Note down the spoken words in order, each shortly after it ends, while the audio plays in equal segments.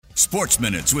Sports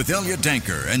Minutes with Elliot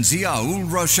Danker and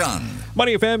Ziaul Roshan.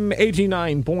 Money FM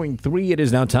 89.3. It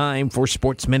is now time for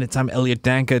Sports Minutes. I'm Elliot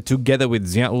Danker together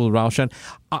with Ziaul Roshan.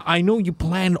 I know you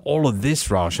planned all of this,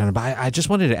 Roshan, but I just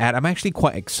wanted to add, I'm actually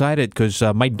quite excited because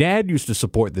my dad used to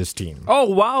support this team. Oh,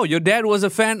 wow. Your dad was a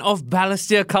fan of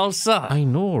Balestier Khalsa. I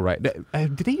know, right?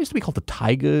 Did they used to be called the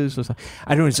Tigers or something?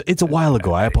 I don't know. It's a while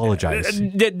ago. I apologize.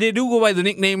 They do go by the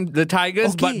nickname the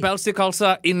Tigers, Okay. but Balestier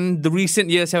Khalsa in the recent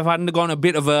years have undergone a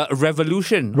bit of a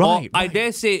revolution. Right, Or I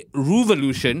dare say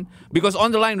revolution, because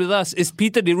on the line with us is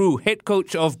Peter de Roo, head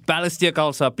coach of Balestier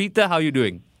Khalsa. Peter, how are you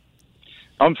doing?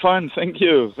 I'm fine, thank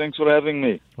you. Thanks for having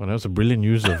me. Well, that was a brilliant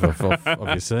use of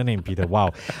your surname, Peter.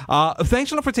 Wow.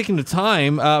 Thanks a lot for taking the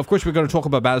time. Of course, we're going to talk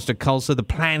about Balestier Khalsa, the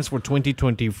plans for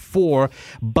 2024.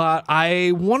 But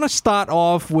I want to start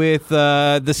off with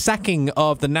the sacking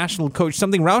of the national coach,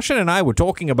 something Roshan and I were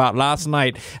talking about last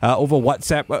night over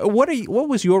WhatsApp. What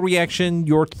was your reaction,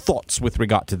 your thoughts with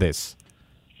regard to this?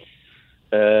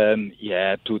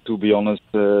 To be honest,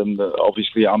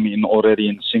 obviously I'm already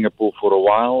in Singapore for a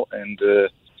while, and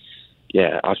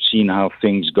I've seen how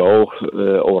things go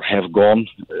or have gone,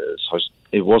 so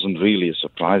it wasn't really a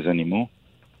surprise anymore.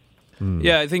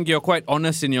 Yeah, I think you're quite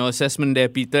honest in your assessment there,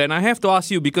 Peter. And I have to ask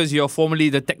you, because you're formerly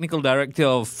the Technical Director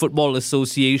of Football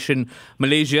Association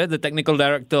Malaysia, the Technical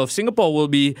Director of Singapore will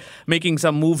be making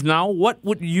some move now. What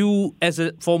would you, as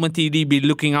a former TD, be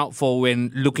looking out for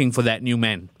when looking for that new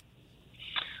man?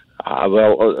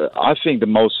 I think the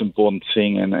most important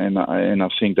thing, and I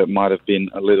think that might have been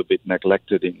a little bit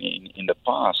neglected in the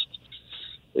past.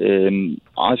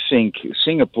 I think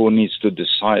Singapore needs to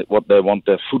decide what they want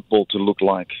their football to look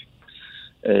like,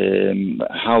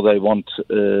 how they want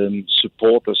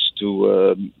supporters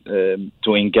to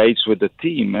engage with the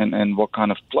team, and what kind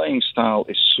of playing style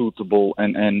is suitable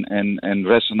and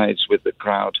resonates with the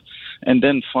crowd, and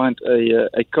then find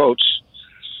a coach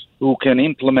who can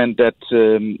implement that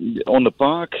on the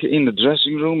park, in the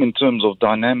dressing room, in terms of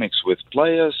dynamics with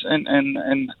players, I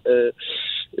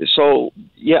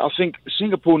think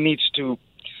Singapore needs to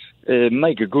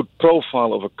make a good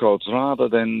profile of a coach rather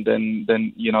than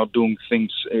doing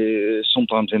things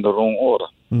sometimes in the wrong order.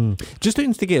 Just to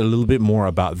instigate a little bit more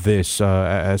about this,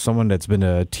 as someone that's been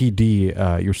a TD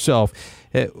yourself,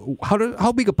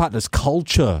 how big a part does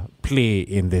culture play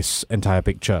in this entire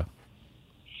picture?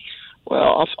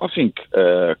 Well, I think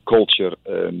culture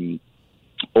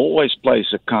always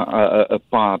plays a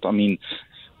part. I mean,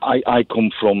 I come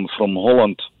from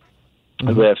Holland,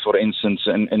 where, for instance,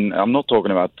 and I'm not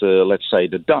talking about, let's say,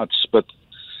 the Dutch, but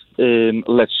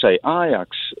let's say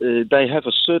Ajax, they have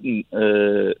a certain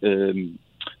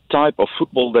type of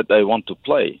football that they want to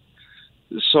play.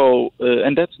 So,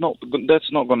 and that's not going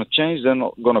to change. They're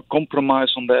not going to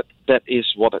compromise on that. That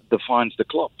is what defines the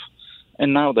club.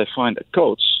 And now they find a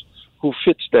coach who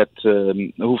fits that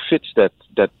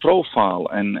profile,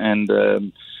 and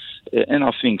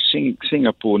I think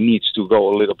Singapore needs to go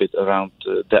a little bit around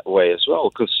that way as well,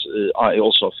 because I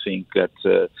also think that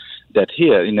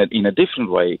here in a different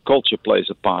way, culture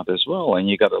plays a part as well, and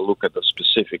you got to look at the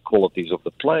specific qualities of the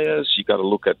players. You got to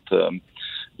look at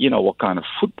what kind of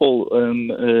football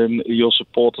your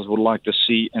supporters would like to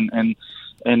see, and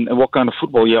what kind of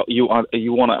football you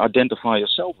want to identify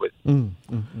yourself with.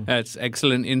 That's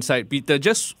excellent insight, Peter.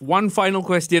 Just one final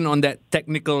question on that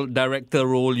technical director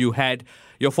role you had.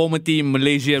 Your former team,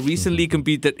 Malaysia, recently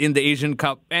competed in the Asian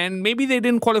Cup, and maybe they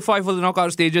didn't qualify for the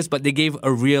knockout stages, but they gave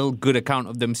a real good account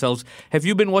of themselves. Have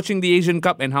you been watching the Asian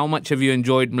Cup, and how much have you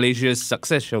enjoyed Malaysia's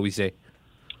success, shall we say?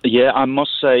 Yeah, I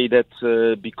must say that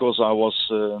because I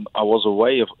was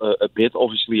away a bit.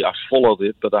 Obviously, I followed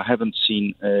it, but I haven't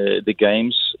seen the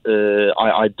games.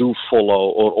 I do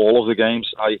follow all of the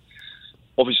games. I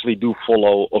obviously do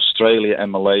follow Australia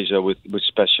and Malaysia with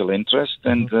special interest,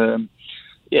 and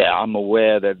I'm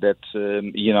aware that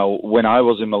when I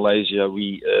was in Malaysia,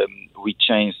 we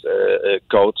changed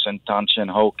coach, and Tan Chen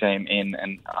Ho came in,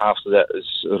 and after that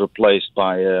is replaced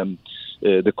by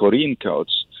the Korean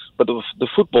coach. But the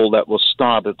football that was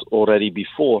started already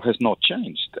before has not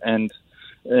changed, and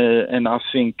I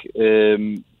think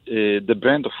the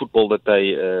brand of football that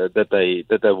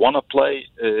they want to play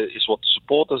is what the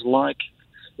supporters like,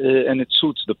 and it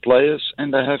suits the players,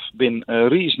 and they have been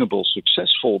reasonably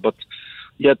successful. But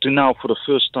to now for the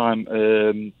first time,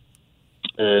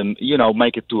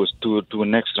 make it to a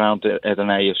next round at an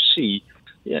AFC.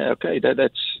 Yeah, okay,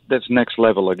 that's next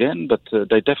level again. But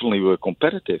they definitely were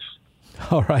competitive.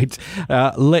 All right,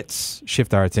 let's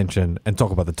shift our attention and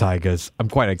talk about the Tigers. I'm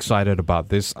quite excited about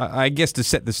this. I guess to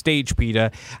set the stage,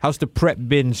 Peter, how's the prep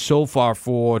been so far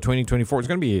for 2024? It's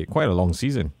going to be quite a long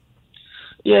season.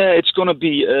 Yeah, it's going to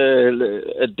be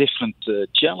a different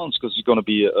challenge because it's going to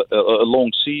be a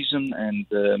long season, and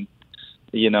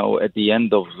at the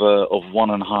end of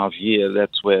 1.5 years,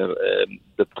 that's where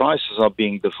the prices are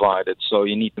being divided. So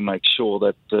you need to make sure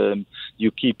that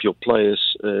you keep your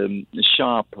players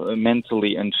sharp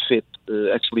mentally and fit,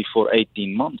 actually for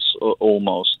 18 months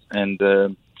almost, and.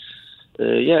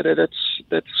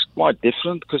 That's quite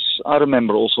different because I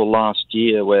remember also last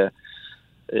year where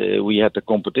we had the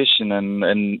competition and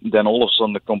then all of a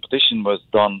sudden the competition was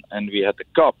done and we had the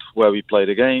cup where we played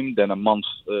a game, then a month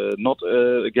not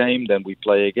a game, then we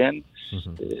play again.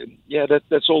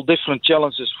 That's all different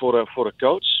challenges for a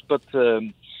coach, but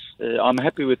I'm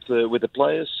happy with the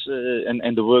players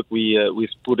and the work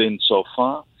we've put in so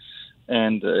far.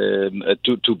 And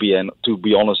to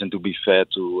be honest and to be fair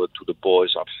to the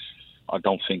boys, I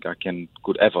don't think I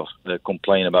could ever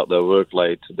complain about their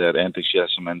workload, their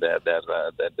enthusiasm, and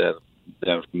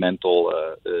their mental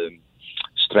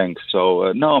strength.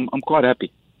 So no, I'm quite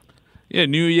happy. Yeah,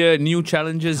 new year, new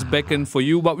challenges beckon for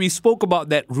you. But we spoke about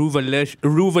that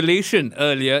revelation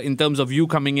earlier in terms of you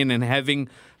coming in and having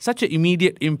such an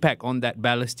immediate impact on that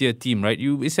Balestier team, right?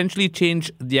 You essentially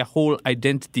changed their whole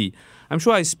identity. I'm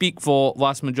sure I speak for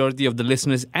vast majority of the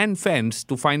listeners and fans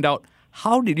to find out,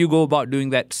 how did you go about doing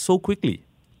that so quickly?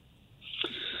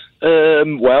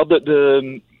 Well,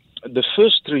 the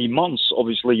first 3 months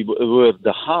obviously were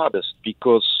the hardest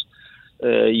because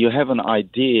you have an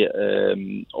idea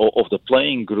of the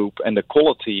playing group and the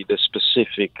quality, the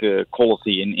specific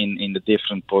quality in the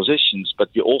different positions, but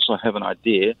you also have an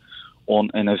idea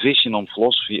and a vision on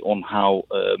philosophy on how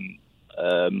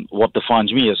what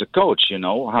defines me as a coach,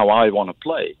 how I want to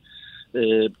play.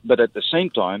 But at the same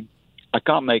time, I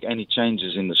can't make any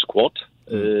changes in the squad.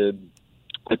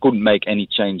 I couldn't make any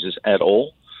changes at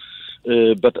all.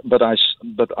 But I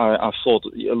thought,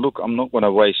 look, I'm not going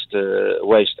to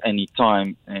waste any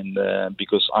time, and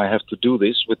because I have to do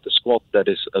this with the squad that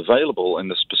is available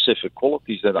and the specific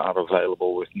qualities that are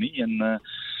available with me, and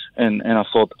I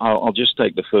thought I'll just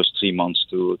take the first 3 months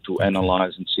to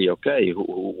analyze and see, okay,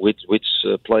 which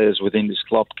players within this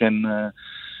club can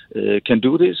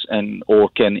do this or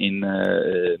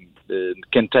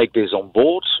can take this on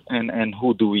board, and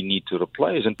who do we need to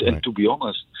replace? And to be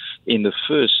honest,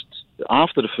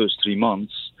 after the first 3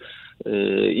 months,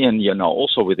 and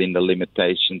also within the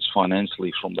limitations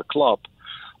financially from the club,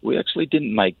 we actually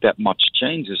didn't make that much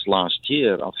changes last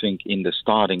year. I think in the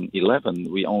starting 11,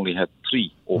 we only had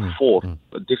 3 or 4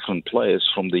 different players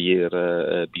from the year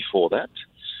before that.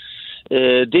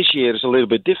 This year is a little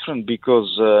bit different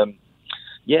because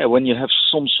when you have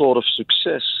some sort of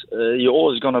success, you're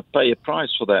always going to pay a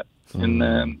price for that. And,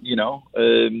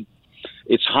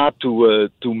 it's hard to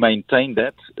maintain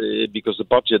that because the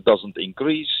budget doesn't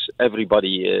increase.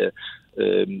 Everybody,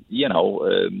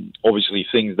 obviously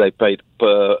thinks they played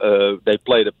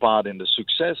a part in the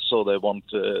success, so they want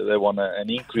an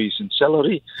increase in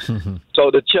salary. So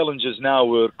the challenges now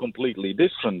were completely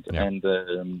different. Yeah.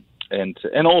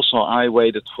 And also I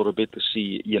waited for a bit to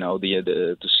see,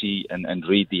 to see and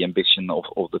read the ambition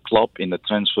of the club in the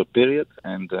transfer period,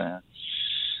 and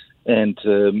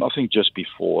I think just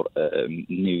before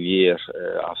New Year,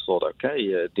 I thought,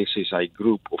 okay, this is a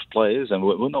group of players, and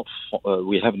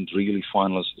we haven't really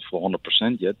finalized it for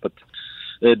 100% yet, but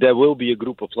there will be a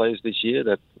group of players this year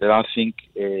that I think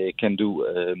can do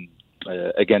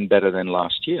again better than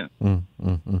last year.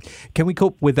 Can we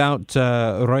cope without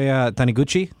Roya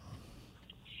Taniguchi?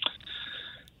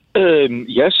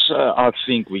 Yes, I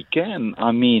think we can.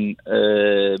 I mean,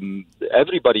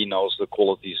 everybody knows the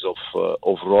qualities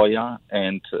of Roya,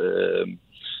 and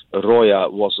Roya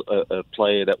was a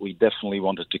player that we definitely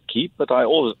wanted to keep. But I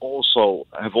also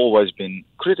have always been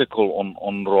critical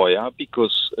on Roya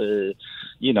because, a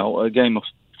game of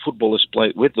football is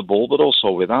played with the ball, but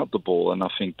also without the ball, and I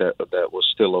think that there was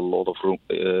still a lot of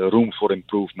room for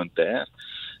improvement there.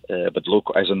 But look,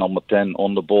 as a number 10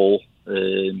 on the ball.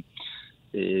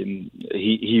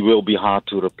 He will be hard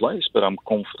to replace, but I'm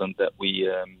confident that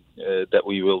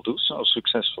we will do so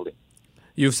successfully.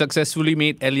 You've successfully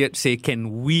made Elliot say,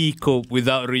 "Can we cope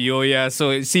without Rioja?"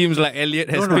 So it seems like Elliot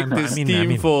has picked his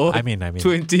team for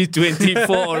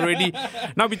 2024 already.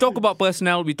 Now we talk about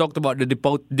personnel. We talked about the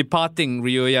departing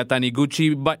Rioja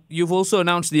Taniguchi, but you've also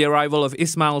announced the arrival of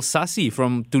Ismail Sassi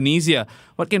from Tunisia.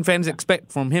 What can fans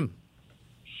expect from him?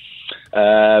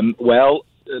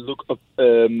 Look.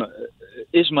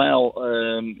 Ismail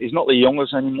is not the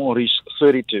youngest anymore. He's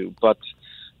 32, but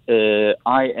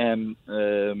I am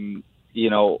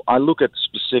I look at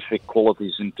specific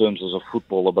qualities in terms of a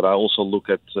footballer, but I also look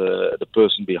at the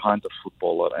person behind the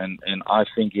footballer, and I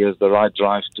think he has the right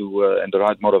drive and the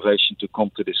right motivation to come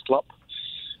to this club.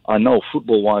 I know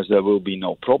football-wise there will be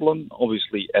no problem.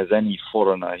 Obviously, as any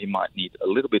foreigner, he might need a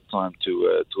little bit time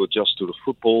to adjust to the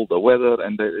football, the weather,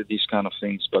 and these kind of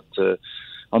things. But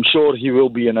I'm sure he will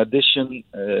be an addition.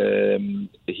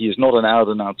 He is not an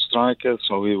out-and-out striker,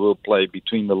 so he will play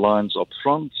between the lines up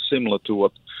front, similar to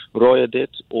what Roya did,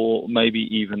 or maybe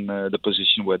even the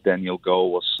position where Daniel Go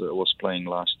was playing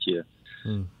last year.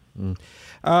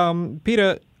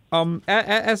 Peter,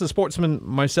 as a sportsman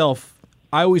myself,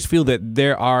 I always feel that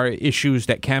there are issues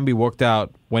that can be worked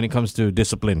out when it comes to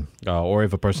discipline, or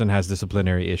if a person has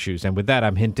disciplinary issues. And with that,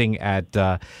 I'm hinting at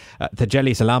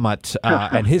Tajeli Selamat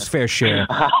and his fair share.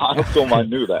 How come I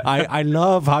knew that? I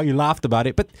love how you laughed about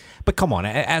it. But come on,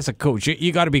 as a coach,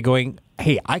 you got to be going,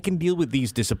 hey, I can deal with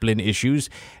these discipline issues.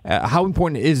 How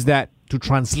important is that to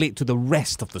translate to the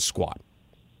rest of the squad?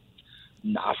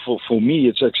 Nah, for me,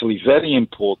 it's actually very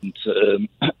important.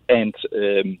 And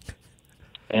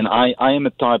I am a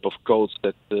type of coach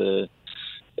that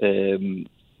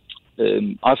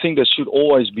I think there should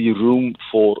always be room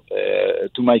for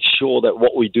to make sure that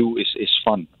what we do is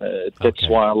fun. That's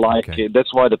why I like it.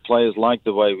 That's why the players like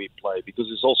the way we play, because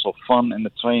it's also fun and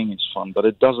the training is fun. But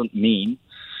it doesn't mean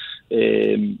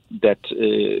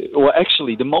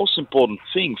actually, the most important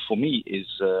thing for me is,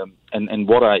 and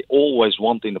what I always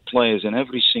want in the players in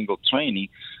every single training,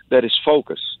 that is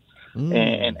focus.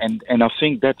 And I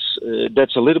think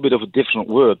that's a little bit of a different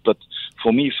word, but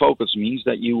for me, focus means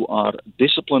that you are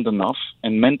disciplined enough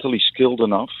and mentally skilled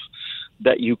enough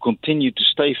that you continue to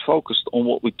stay focused on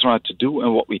what we try to do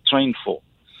and what we train for.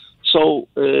 So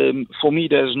for me,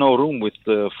 there's no room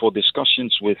for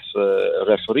discussions with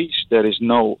referees. There is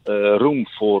no room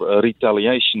for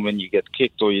retaliation when you get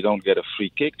kicked or you don't get a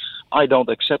free kick. I don't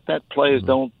accept that. Players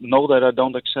don't know that I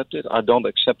don't accept it. I don't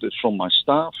accept it from my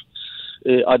staff.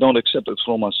 I don't accept it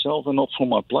from myself and not from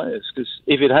my players. Because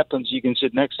if it happens, you can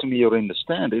sit next to me or in the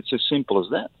stand. It's as simple as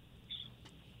that.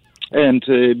 And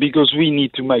because we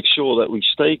need to make sure that we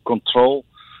stay control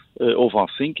of our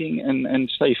thinking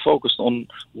and stay focused on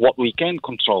what we can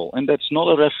control. And that's not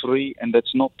a referee and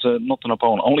that's not an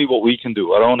opponent. Only what we can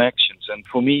do, our own actions. And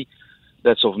for me,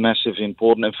 that's of massive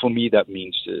importance. And for me, that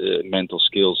means mental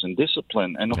skills and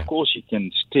discipline. And of course, you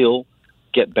can still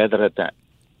get better at that.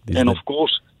 And of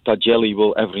course, Tajeli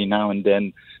will every now and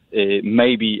then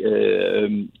maybe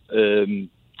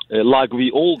like we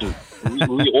all do.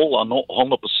 we all are not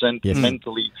 100%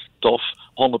 mentally tough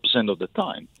 100% of the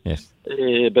time. Yes.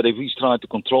 But if we try to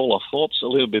control our thoughts a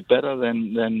little bit better,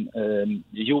 then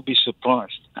you'll be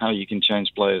surprised how you can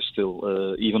change players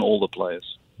still, even older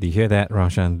players. Do you hear that,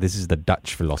 Roshan? This is the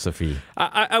Dutch philosophy.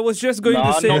 I was just going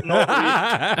to say...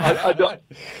 Not really.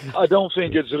 I don't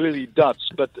think it's really Dutch,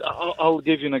 but I'll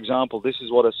give you an example. This is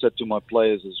what I said to my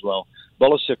players as well.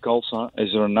 Balazs Kalsa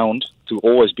is renowned to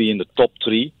always be in the top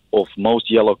 3 of most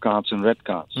yellow cards and red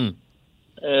cards.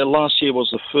 Last year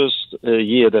was the first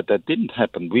year that didn't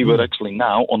happen. We were actually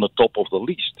now on the top of the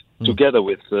list, together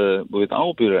with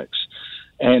Albirex.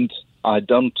 And I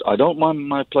don't mind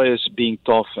my players being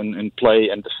tough and play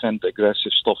and defend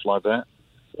aggressive stuff like that.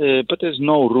 But there's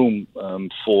no room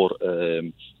for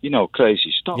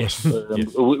crazy stuff. Yes.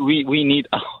 We need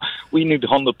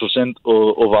 100%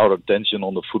 of our attention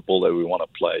on the football that we want to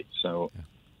play. So.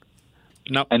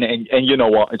 Now, and you know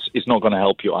what? It's not going to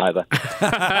help you either.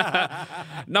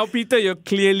 Now, Peter, you're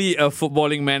clearly a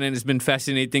footballing man, and it's been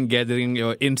fascinating gathering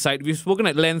your insight. We've spoken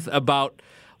at length about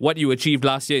what you achieved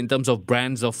last year in terms of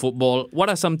brands of football. What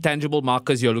are some tangible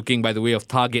markers you're looking by the way of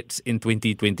targets in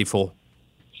 2024?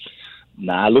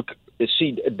 Look,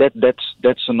 see,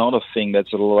 that's another thing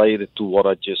that's related to what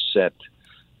I just said.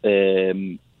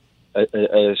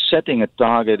 Setting a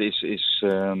target is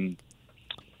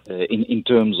in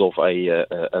terms of a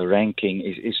ranking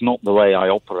is not the way I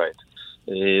operate.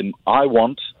 I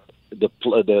want the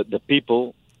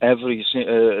people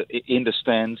in the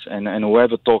stands and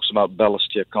whoever talks about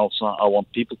Balazs Kalsa, I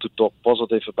want people to talk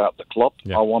positive about the club.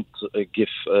 Yeah. I want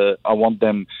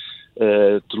them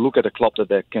to look at a club that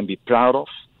they can be proud of,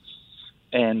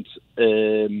 and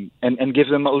give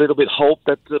them a little bit hope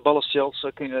that Balazs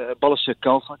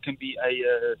Kalsa can be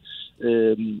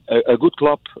a good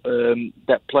club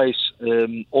that plays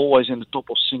always in the top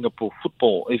of Singapore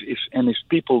football. If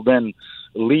people then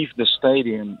leave the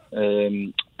stadium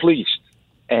pleased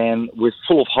and with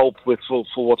full of hope for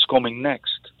what's coming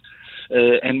next,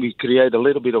 and we create a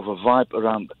little bit of a vibe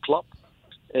around the club,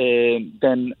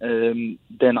 then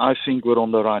I think we're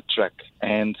on the right track.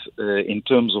 And in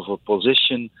terms of a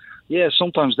position, yeah,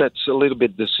 sometimes that's a little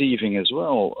bit deceiving as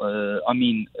well.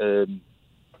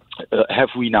 Have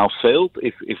we now failed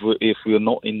if we're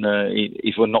not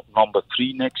if we're not number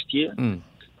 3 next year?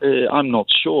 I'm not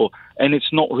sure, and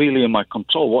it's not really in my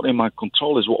control. What in my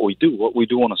control is what we do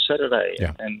on a Saturday,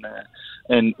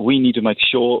 and we need to make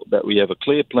sure that we have a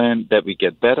clear plan, that we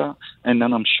get better, and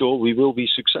then I'm sure we will be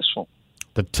successful.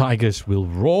 The Tigers will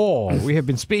roar. We have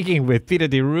been speaking with Peter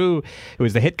de Roo, who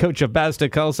is the head coach of Basel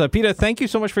Carlsson. Peter, thank you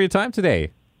so much for your time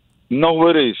today. No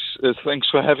worries. Thanks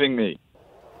for having me.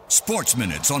 Sports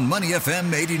Minutes on Money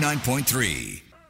FM 89.3.